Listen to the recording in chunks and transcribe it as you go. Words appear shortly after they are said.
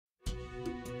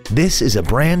This is a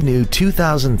brand new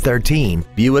 2013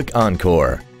 Buick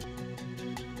Encore.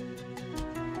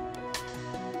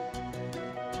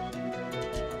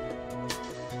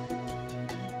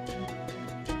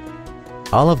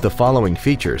 All of the following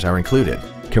features are included: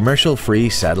 commercial-free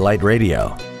satellite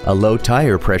radio, a low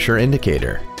tire pressure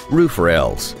indicator, roof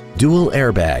rails, dual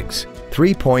airbags,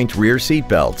 3-point rear seat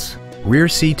belts, rear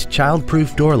seat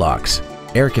child-proof door locks,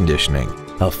 air conditioning,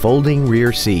 a folding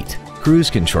rear seat, cruise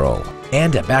control,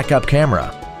 and a backup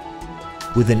camera.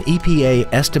 With an EPA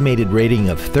estimated rating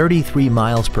of 33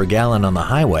 miles per gallon on the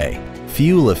highway,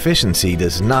 fuel efficiency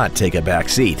does not take a back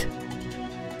seat.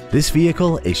 This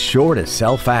vehicle is sure to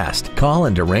sell fast. Call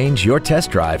and arrange your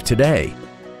test drive today.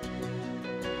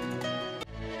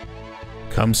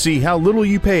 Come see how little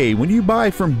you pay when you buy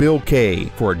from Bill K.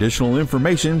 For additional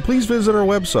information, please visit our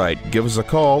website, give us a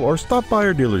call, or stop by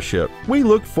our dealership. We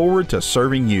look forward to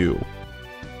serving you.